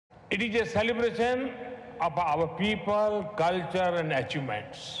It is a celebration of our people, culture, and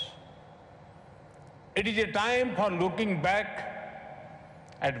achievements. It is a time for looking back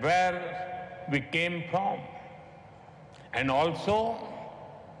at where we came from and also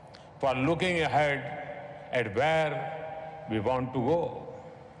for looking ahead at where we want to go.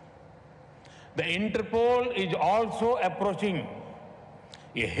 The Interpol is also approaching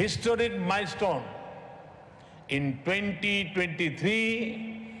a historic milestone. In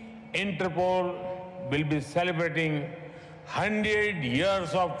 2023, Interpol will be celebrating 100 years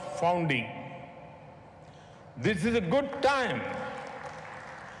of founding. This is a good time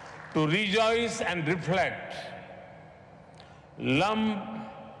to rejoice and reflect, learn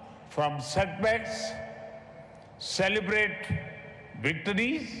from setbacks, celebrate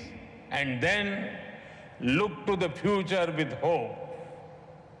victories, and then look to the future with hope.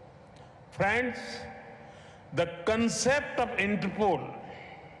 Friends, the concept of Interpol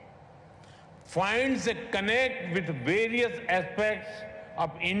finds a connect with various aspects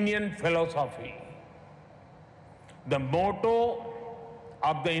of Indian philosophy. The motto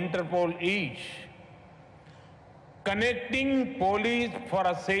of the Interpol is connecting police for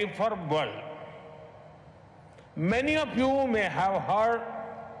a safer world. Many of you may have heard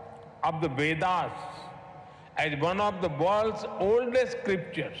of the Vedas as one of the world's oldest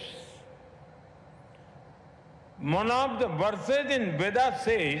scriptures. One of the verses in Vedas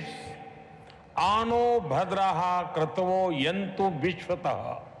says, Ano bhadraha kratavo yantu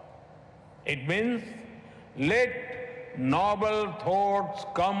vishvataha. It means, let noble thoughts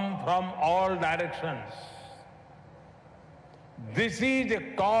come from all directions. This is a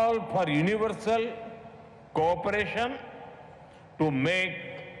call for universal cooperation to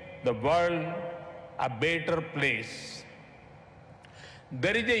make the world a better place.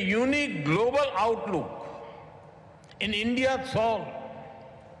 There is a unique global outlook in India's soul.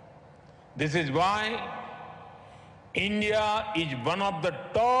 This is why India is one of the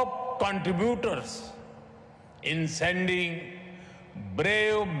top contributors in sending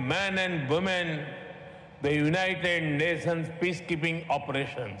brave men and women the United Nations peacekeeping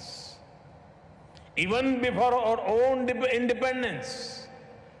operations. Even before our own independence,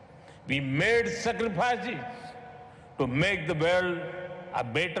 we made sacrifices to make the world a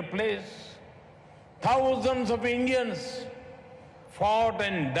better place. Thousands of Indians fought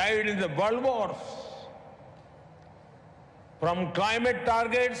and died in the world wars. From climate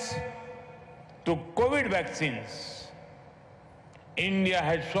targets to COVID vaccines, India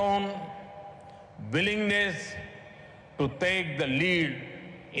has shown willingness to take the lead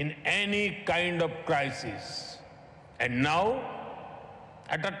in any kind of crisis. And now,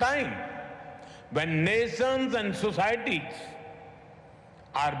 at a time when nations and societies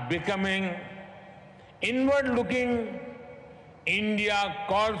are becoming inward-looking, India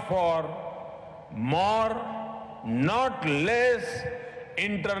calls for more, not less,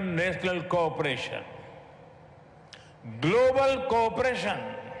 international cooperation. Global cooperation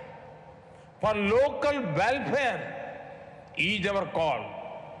for local welfare is our call.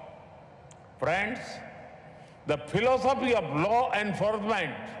 Friends, the philosophy of law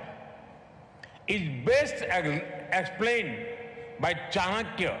enforcement is best explained by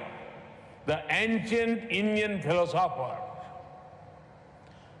Chanakya, the ancient Indian philosopher.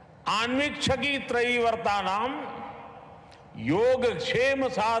 Anvikshaki traivartanam योग क्षेम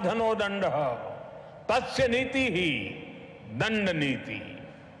साधनो दंड तस्य नीति ही दंड नीति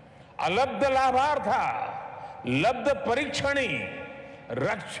अलब्ध लाभार्था लब्ध परीक्षणी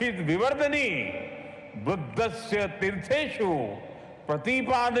रक्षित विवर्धनी बुद्धस्य तीर्थेषु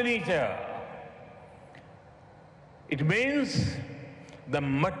प्रतिपादनी च. It means the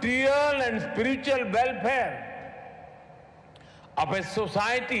material and spiritual welfare of a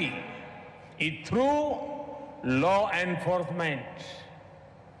society is through law enforcement.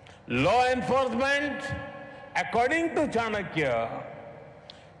 Law enforcement, according to Chanakya,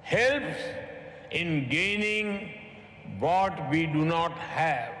 helps in gaining what we do not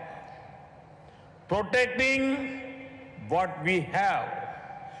have, protecting what we have,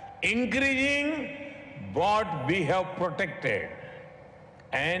 increasing what we have protected,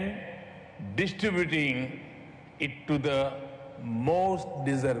 and distributing it to the most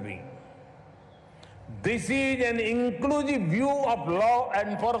deserving. This is an inclusive view of law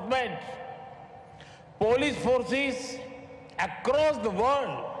enforcement. Police forces across the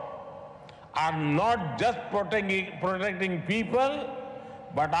world are not just protecting people,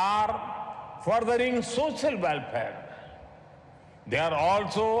 but are furthering social welfare. They are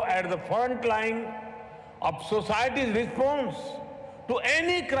also at the front line of society's response to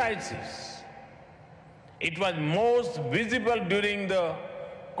any crisis. It was most visible during the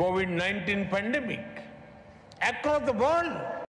COVID-19 pandemic. Across the world,